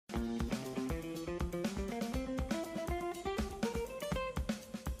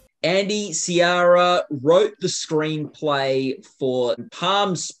Andy Siara wrote the screenplay for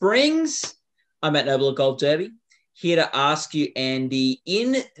Palm Springs. I'm at Noble Gold Derby. Here to ask you, Andy,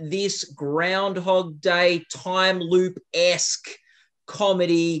 in this Groundhog Day time loop-esque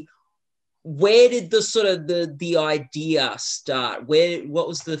comedy, where did the idea start? What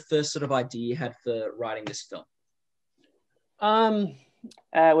was the first sort of idea you had for writing this film?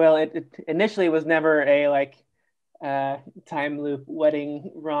 Well, it initially was never a time loop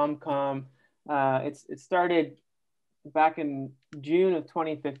wedding rom-com. It started back in June of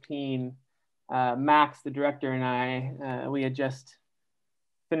 2015. Max, the director, and I, we had just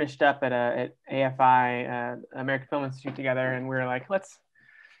finished up at AFI, American Film Institute, together, and we were like, let's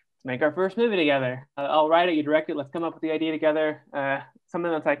make our first movie together. I'll write it, you direct it. Let's come up with the idea together.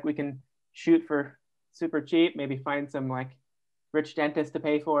 Something that's like we can shoot for super cheap. Maybe find some like rich dentist to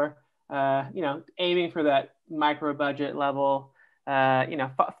pay for. Aiming for that micro budget level.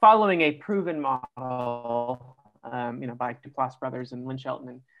 Following a proven model. By Duplass Brothers and Lynn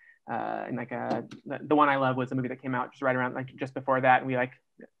Shelton, and the one I love was a movie that came out just right around just before that, and we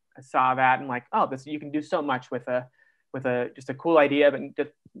saw that and this, you can do so much with a just a cool idea, but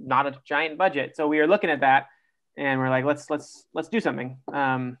just not a giant budget. So we were looking at that, and we're like, let's do something.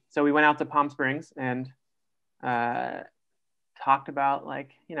 So we went out to Palm Springs and talked about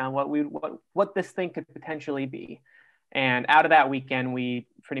what this thing could potentially be. And out of that weekend, we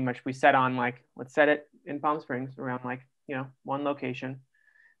set on let's set it in Palm Springs around one location,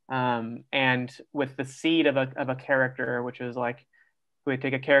 and with the seed of a character, which is we would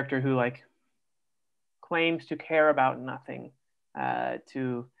take a character who claims to care about nothing,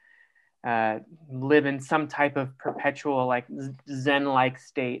 to live in some type of perpetual Zen-like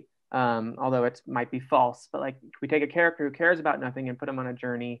state, although it might be false. But we take a character who cares about nothing and put him on a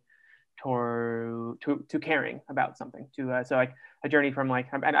journey to caring about something, a journey from I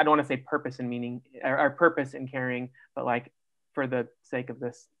don't want to say purpose and meaning or purpose and caring, but for the sake of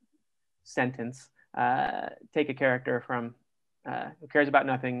this sentence, take a character from who cares about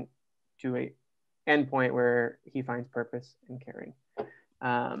nothing to a end point where he finds purpose in caring,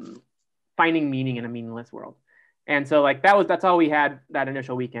 finding meaning in a meaningless world. And so that's all we had that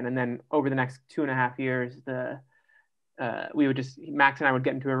initial weekend. And then over the next 2.5 years, we would Max and I would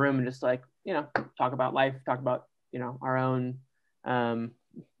get into a room and just talk about life, talk about our own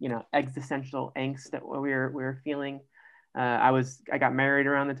existential angst that we were feeling. I got married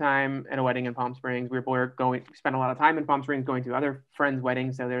around the time at a wedding in Palm Springs. We spent a lot of time in Palm Springs going to other friends'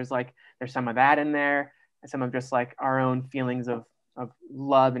 weddings. So there's some of that in there, and some of just our own feelings of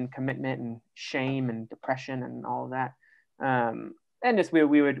love and commitment and shame and depression and all of that. And just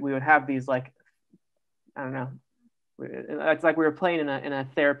we would have these I don't know. It's we were playing in a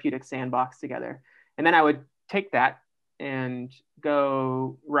therapeutic sandbox together. And then I would take that and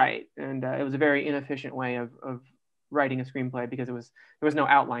go write. And it was a very inefficient way of writing a screenplay because there was no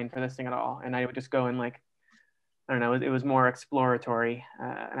outline for this thing at all. And I would just go and I don't know, it was more exploratory.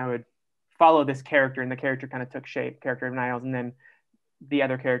 And I would follow this character, and the character kind of took shape, character of Niles. And then the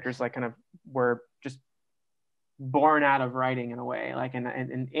other characters kind of were just born out of writing in a way,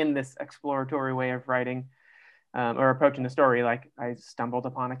 in this exploratory way of writing. Or approaching the story, I stumbled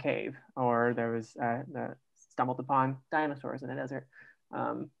upon a cave, or there was stumbled upon dinosaurs in a desert,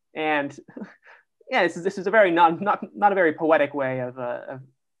 and yeah, this is a very not a very poetic way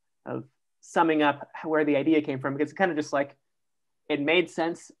of summing up where the idea came from, because it's kind of just it made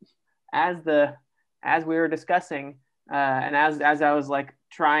sense as we were discussing, and as I was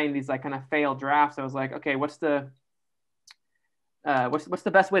trying these kind of failed drafts. I was okay, what's the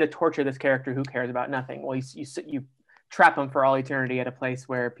best way to torture this character who cares about nothing? Well, you trap them for all eternity at a place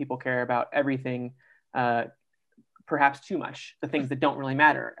where people care about everything, perhaps too much, the things that don't really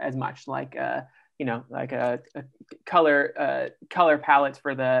matter as much, color palettes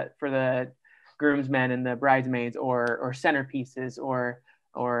for the groomsmen and the bridesmaids, or centerpieces, or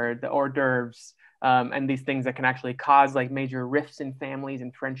the hors d'oeuvres, and these things that can actually cause major rifts in families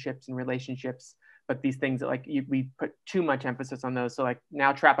and friendships and relationships. But these things that we put too much emphasis on those. So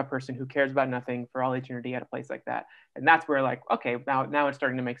now trap a person who cares about nothing for all eternity at a place like that. And that's where okay, now it's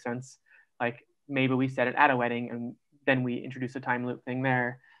starting to make sense. Maybe we set it at a wedding, and then we introduce a time loop thing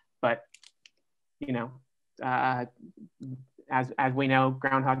there. But as we know,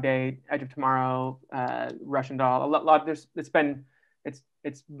 Groundhog Day, Edge of Tomorrow, Russian Doll, a lot.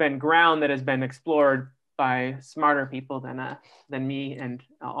 It's been ground that has been explored by smarter people than me and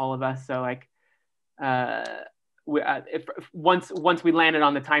all of us. So once we landed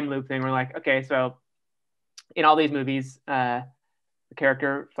on the time loop thing, we're okay, so in all these movies, the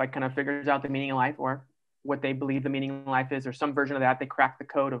character kind of figures out the meaning of life, or what they believe the meaning of life is, or some version of that. They crack the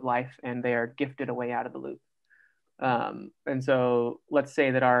code of life and they are gifted a way out of the loop. And so let's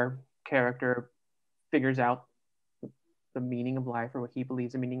say that our character figures out the meaning of life, or what he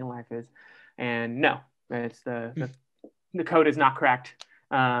believes the meaning of life is, and no, it's the code is not cracked.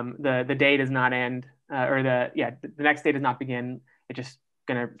 The day does not end, or the next day does not begin. It's just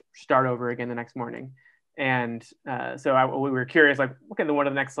gonna start over again the next morning. And so we were curious, like, okay, then what do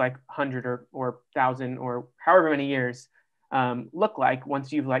the next like 100 or 1,000 or however many years look like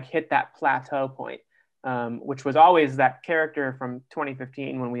once you've like hit that plateau point, which was always that character from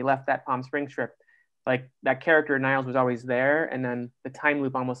 2015 when we left that Palm Springs trip. Like that character Niles was always there, and then the time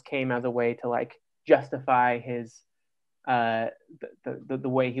loop almost came as a way to like justify his the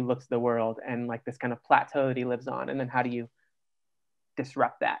way he looks at the world, and like this kind of plateau that he lives on. And then how do you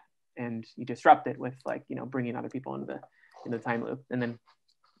disrupt that? And you disrupt it with like, you know, bringing other people into the time loop. And then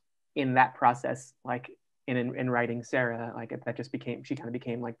in that process, like in writing Sarah, like that just she kind of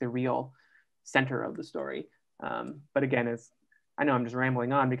became like the real center of the story. But again, I know I'm just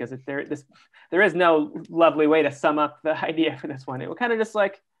rambling on because there is no lovely way to sum up the idea for this one. It was kind of just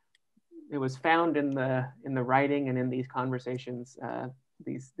like, it was found in the writing and in these conversations,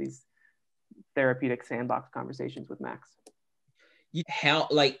 these therapeutic sandbox conversations with Max.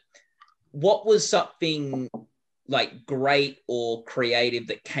 What was something like great or creative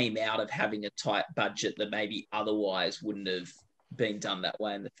that came out of having a tight budget that maybe otherwise wouldn't have been done that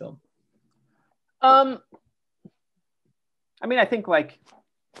way in the film? I mean, I think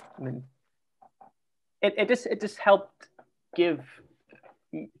it just helped give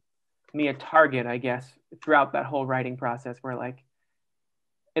me a target, I guess, throughout that whole writing process, where like,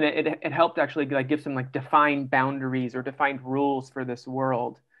 and it helped actually like give some like defined boundaries or defined rules for this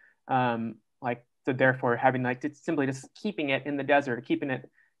world. Like, so therefore having like, it's simply just keeping it in the desert, keeping it,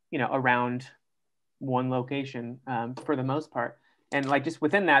 you know, around one location for the most part. And like just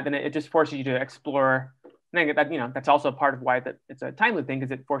within that, then it just forces you to explore. And I think that, you know, that's also part of why that it's a time loop thing,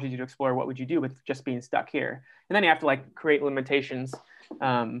 because it forces you to explore what would you do with just being stuck here. And then you have to like create limitations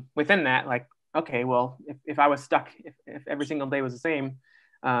within that. Like, okay, well, if I was stuck, if every single day was the same,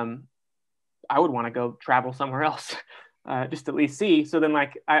 I would want to go travel somewhere else, just to at least see. So then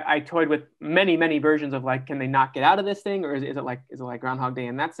like I toyed with many versions of like, can they not get out of this thing? Or is it like Groundhog Day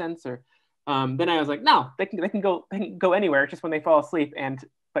in that sense? Or then I was like, no, they can go anywhere, just when they fall asleep.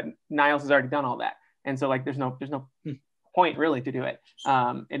 But Niles has already done all that. And so like, there's no point really to do it.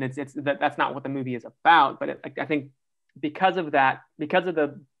 And that's not what the movie is about. But I think because of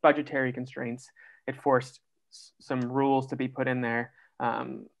the budgetary constraints, it forced some rules to be put in there.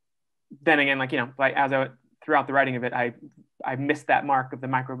 Then again, like, you know, like throughout the writing of it, I missed that mark of the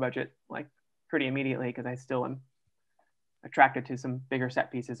micro budget like pretty immediately, because I still am attracted to some bigger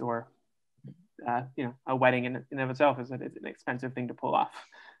set pieces, or you know, a wedding in and of itself is an expensive thing to pull off,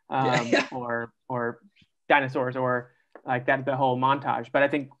 or dinosaurs, or like that, the whole montage. But I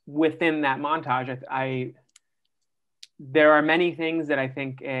think within that montage, there are many things that I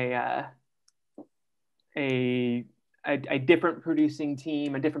think a different producing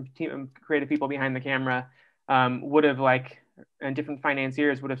team, a different team of creative people behind the camera would have like, and different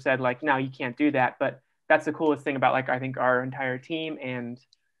financiers would have said like, no, you can't do that. But that's the coolest thing about like, I think our entire team, and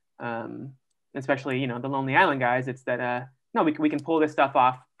especially, you know, the Lonely Island guys, it's that no, we can pull this stuff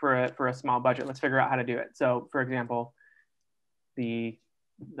off for a small budget. Let's figure out how to do it. So for example, the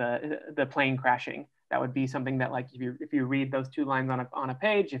plane crashing, that would be something that like, if you read those two lines on a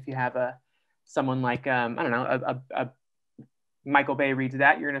page, if you have someone like I don't know, a Michael Bay reads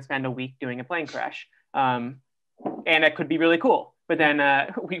that, you're going to spend a week doing a plane crash, and it could be really cool. But then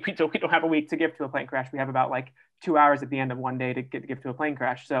we don't have a week to give to a plane crash. We have about like 2 hours at the end of one day to give to a plane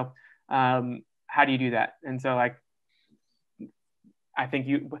crash. So how do you do that? And so like, I think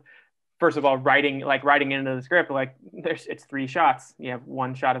first of all, writing into the script, like it's 3 shots. You have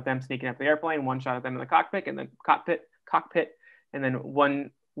one shot of them sneaking up the airplane, one shot of them in the cockpit, and then cockpit, and then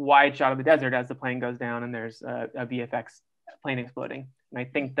one wide shot of the desert as the plane goes down, and there's a VFX plane exploding. And I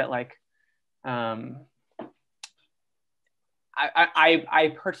think that like,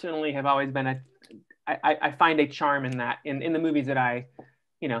 I personally have always been I find a charm in that, in the movies that I,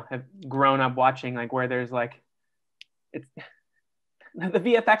 you know, have grown up watching, like where there's like, it's the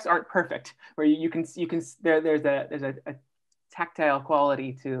VFX aren't perfect, where you can there's a tactile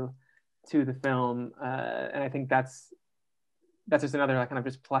quality to the film, and I think that's just another like kind of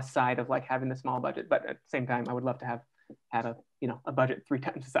just plus side of like having the small budget. But at the same time, I would love to have had a budget 3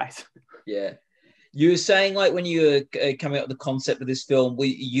 times the size. Yeah. You were saying like when you were coming up with the concept of this film,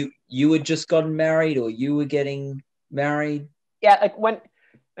 you had just gotten married, or you were getting married? Yeah, like when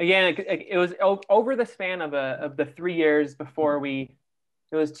again, it was over the span of the 3 years before it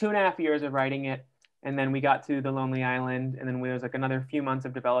was 2.5 years of writing it. And then we got to The Lonely Island, and then there was like another few months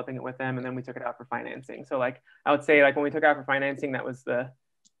of developing it with them, and then we took it out for financing. So like I would say, like when we took it out for financing, that was the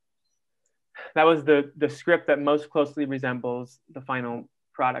script that most closely resembles the final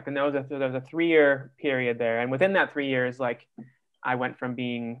product. And there was a 3-year period there, and within that 3 years, like I went from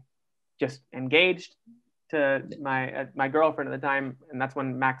being just engaged to my girlfriend at the time, and that's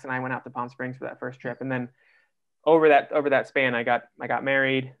when Max and I went out to Palm Springs for that first trip, and then over that span, I got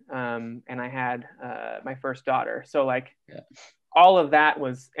married, and I had my first daughter. So like all of that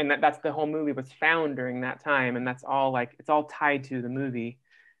was, and that's the whole movie was found during that time, and that's all like it's all tied to the movie.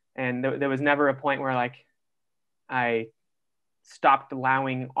 And there was never a point where like I stopped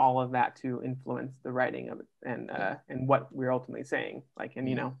allowing all of that to influence the writing of it and what we're ultimately saying. Like,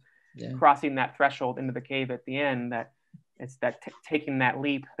 and crossing that threshold into the cave at the end, that it's that taking that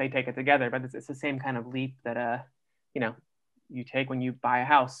leap, they take it together, but it's the same kind of leap that you take when you buy a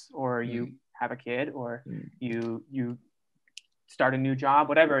house, or you have a kid, or you start a new job,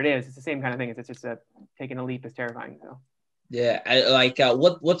 whatever it is. It's the same kind of thing. It's just taking a leap is terrifying. So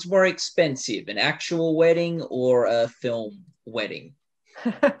what's more expensive, an actual wedding or a film wedding?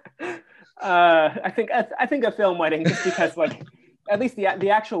 I think a film wedding, just because like at least the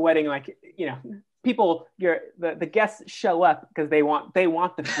actual wedding, like people, the guests show up because they want the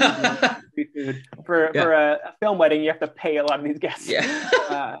food. For a film wedding, you have to pay a lot of these guests.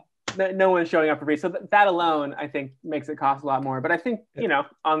 No one's showing up for free, so that alone I think makes it cost a lot more. But I think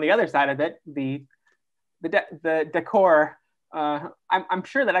on the other side of it, the decor, I'm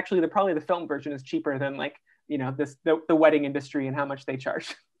sure that actually probably the film version is cheaper than like the wedding industry and how much they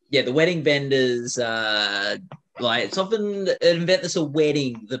charge. Yeah, the wedding vendors, like it's often an event that's a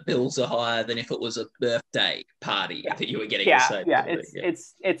wedding, the bills are higher than if it was a birthday party that you were getting.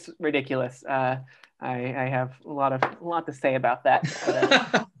 It's ridiculous. I have a lot to say about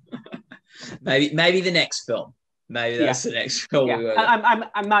that. maybe the next film. Maybe that's the next film. Yeah.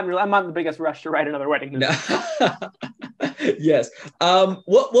 I'm not the biggest rush to write another wedding movie. No. Yes.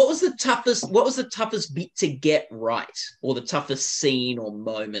 What was the toughest bit to get right, or the toughest scene or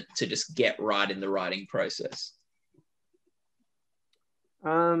moment to just get right in the writing process?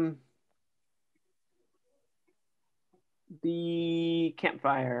 The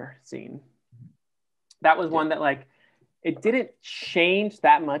campfire scene. That was one that like it didn't change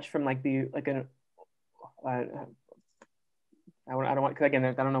that much from like I don't want, because again,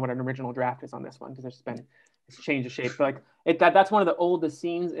 I don't know what an original draft is on this one, because it's changed the shape. But like that's one of the oldest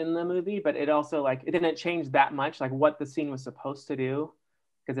scenes in the movie, but it also like it didn't change that much like what the scene was supposed to do,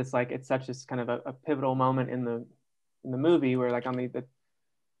 because it's such this kind of a pivotal moment in the movie where like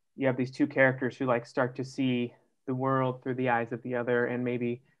you have these two characters who like start to see the world through the eyes of the other, and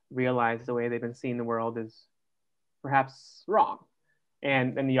maybe realize the way they've been seeing the world is perhaps wrong.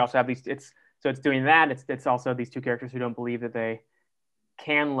 And then you also have these it's doing that. It's also these two characters who don't believe that they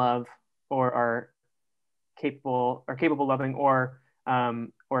can love or are capable of loving or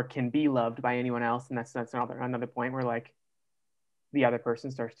can be loved by anyone else. And that's another point where like the other person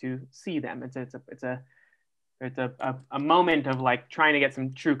starts to see them. It's a moment of like trying to get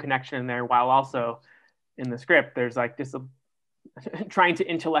some true connection in there, while also in the script there's like just trying to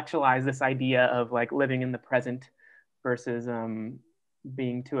intellectualize this idea of like living in the present versus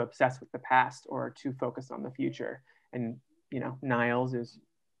being too obsessed with the past or too focused on the future. And Niles is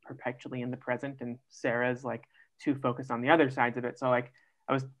perpetually in the present, and Sarah's like too focused on the other sides of it. So like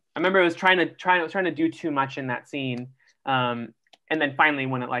I remember I was trying to do too much in that scene, and then finally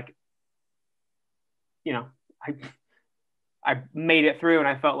when it like I made it through and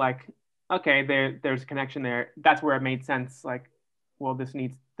I felt like, okay, there's a connection there. That's where it made sense. Like, well, this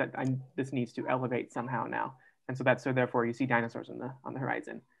needs to elevate somehow now. And so therefore you see dinosaurs on the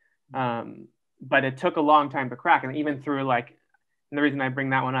horizon. But it took a long time to crack. And even through like, and the reason I bring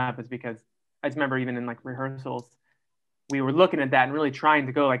that one up is because I just remember even in like rehearsals, we were looking at that and really trying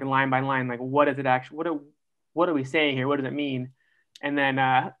to go like line by line, like what is it actually, what are we saying here? What does it mean? And then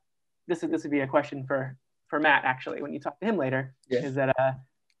this would be a question for Matt, actually, when you talk to him later, is that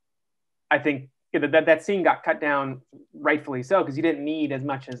I think that scene got cut down, rightfully so, because you didn't need as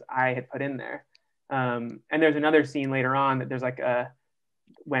much as I had put in there. And there's another scene later on that there's like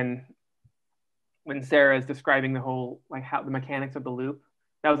when Sarah is describing the whole like how the mechanics of the loop.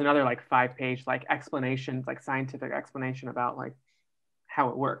 That was another like 5-page like explanation, like scientific explanation about like how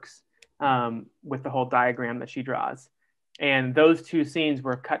it works, with the whole diagram that she draws. And those two scenes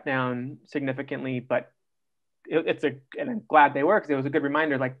were cut down significantly, but and I'm glad they were, because it was a good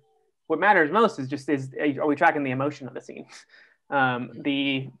reminder. Like what matters most is are we tracking the emotion of the scene?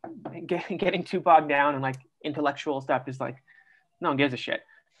 The getting too bogged down in like intellectual stuff is like no one gives a shit.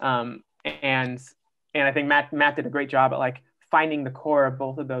 And I think Matt did a great job at like finding the core of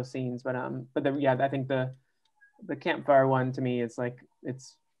both of those scenes. But I think the campfire one to me is like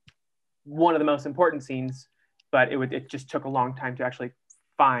it's one of the most important scenes, but it just took a long time to actually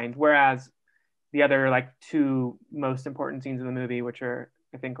find. Whereas the other like two most important scenes in the movie, which are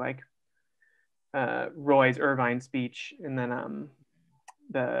I think like Roy's Irvine speech, and then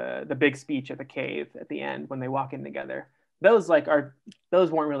the big speech at the cave at the end when they walk in together. Those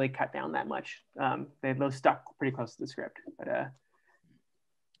weren't really cut down that much. Those stuck pretty close to the script. But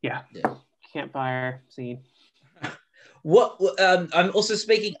yeah. Campfire scene. What I'm also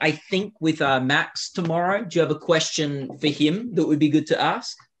speaking, I think, with Max tomorrow. Do you have a question for him that would be good to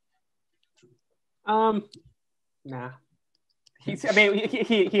ask? Nah. He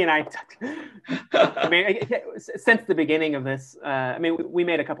and I. I mean, since the beginning of this, we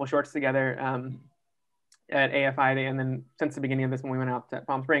made a couple shorts together at AFI, and then since the beginning of this, when we went out to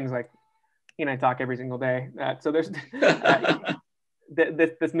Palm Springs, like he and I talk every single day. So there's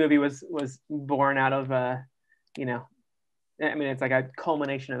this movie was born out of it's like a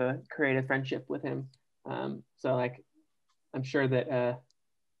culmination of a creative friendship with him. So like, I'm sure that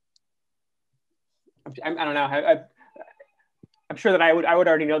I don't know. I'm sure that I would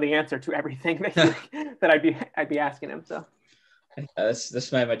already know the answer to everything that I'd be asking him. So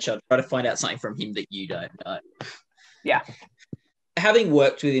this moment, I'll try to find out something from him that you don't know. Yeah. Having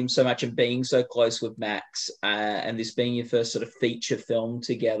worked with him so much and being so close with Max, and this being your first sort of feature film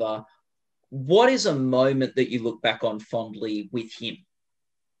together, what is a moment that you look back on fondly with him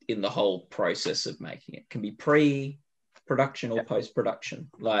in the whole process of making it? It can be pre-production or post-production.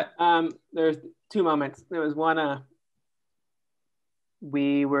 Like, there's two moments. There was one. I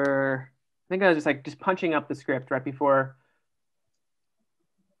think I was just punching up the script right before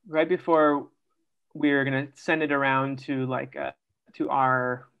we were gonna send it around to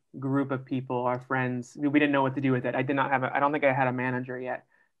our group of people, our friends. We didn't know what to do with it. I don't think I had a manager yet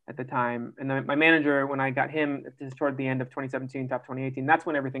at the time. And then my manager, when I got him toward the end of 2017, top 2018, that's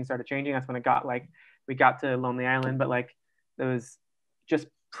when everything started changing. That's when we got to Lonely Island. But like, it was just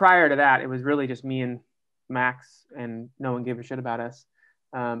prior to that, it was really just me and Max, and no one gave a shit about us.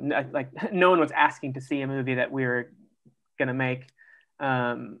 No one was asking to see a movie that we were gonna make.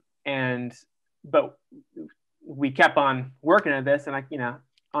 But we kept on working at this, and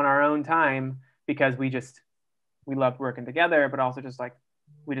on our own time, because we loved working together, but also just like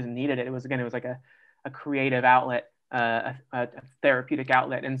we just needed it. It was like a creative outlet, a therapeutic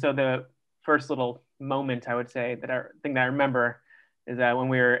outlet. And so the first little moment I would say that I remember is that when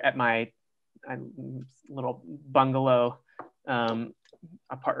we were at my little bungalow, one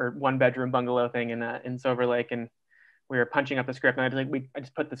bedroom bungalow thing in Silver Lake, and we were punching up the script, and I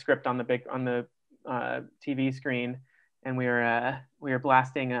just put the script on the TV screen, and we were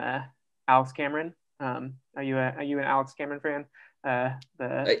blasting Alex Cameron. Are you an Alex Cameron fan? I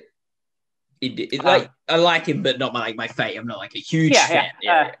like him, but not my fate. I'm not like a huge fan.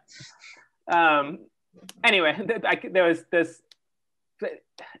 Anyway, there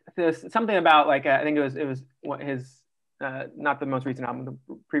was something about like I think it was his not the most recent album, the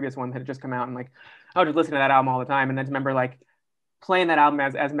previous one that had just come out, and like I would just listen to that album all the time, and I just remember like playing that album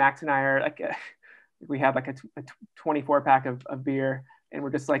as Max and I are like we had like a 24 pack of beer, and we're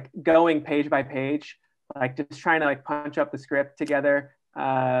just like going page by page, like just trying to like punch up the script together.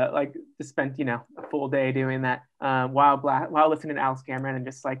 Like just spent a full day doing that while listening to Alex Cameron, and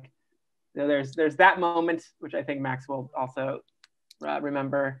just like there's that moment which I think Max will also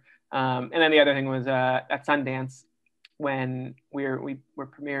remember. And then the other thing was at Sundance when we were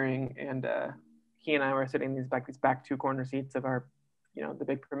premiering, and he and I were sitting in these back two corner seats of our the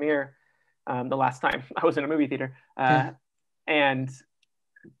big premiere, the last time I was in a movie theater, and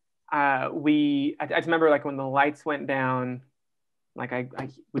I just remember like when the lights went down, like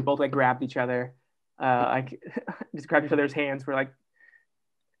we both like grabbed each other, like just grabbed each other's hands. We're like,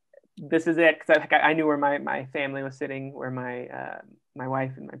 this is it, because I knew where my family was sitting, where my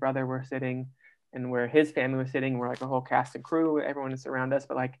wife and my brother were sitting, and where his family was sitting. We're like a whole cast and crew, everyone is around us.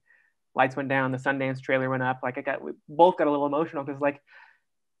 But like lights went down, the Sundance trailer went up. Like we both got a little emotional, because like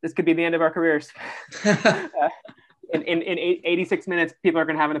this could be the end of our careers. In 86 minutes, people are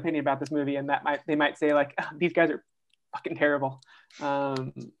going to have an opinion about this movie, and they might say like, oh, these guys are fucking terrible.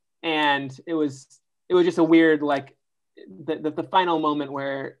 And it was just a weird, like the final moment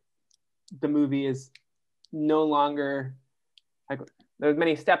where the movie is no longer like, there's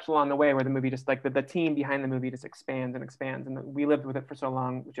many steps along the way where the movie just like the team behind the movie just expands and expands, and we lived with it for so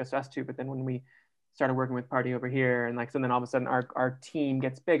long with just us two. But then when we started working with Party over here, and like, so then all of a sudden our team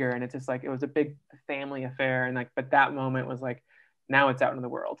gets bigger, and it's just like, it was a big family affair, and like, but that moment was like, now it's out into the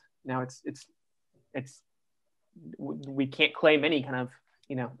world. Now it's we can't claim any kind of,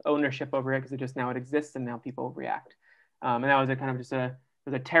 you know, ownership over it, because it exists, and now people react. And that was a kind of just it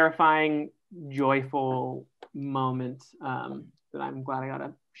was a terrifying, joyful moment that I'm glad I got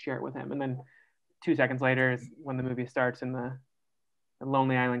to share it with him. And then 2 seconds later is when the movie starts, and the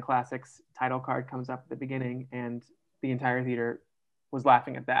Lonely Island Classics title card comes up at the beginning, and the entire theater was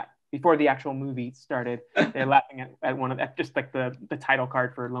laughing at that. Before the actual movie started, they're laughing at one of that, just like the title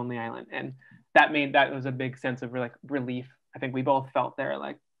card for Lonely Island. And that was a big sense of like relief. I think we both felt there,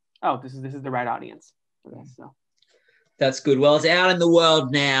 like, oh, this is the right audience for this. So that's good. Well, it's out in the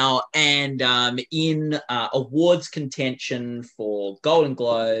world now, and in awards contention for Golden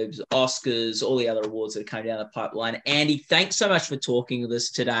Globes, Oscars, all the other awards that are coming down the pipeline. Andy, thanks so much for talking with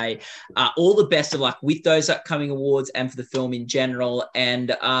us today. All the best of luck with those upcoming awards and for the film in general.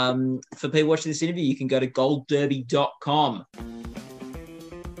 And for people watching this interview, you can go to goldderby.com.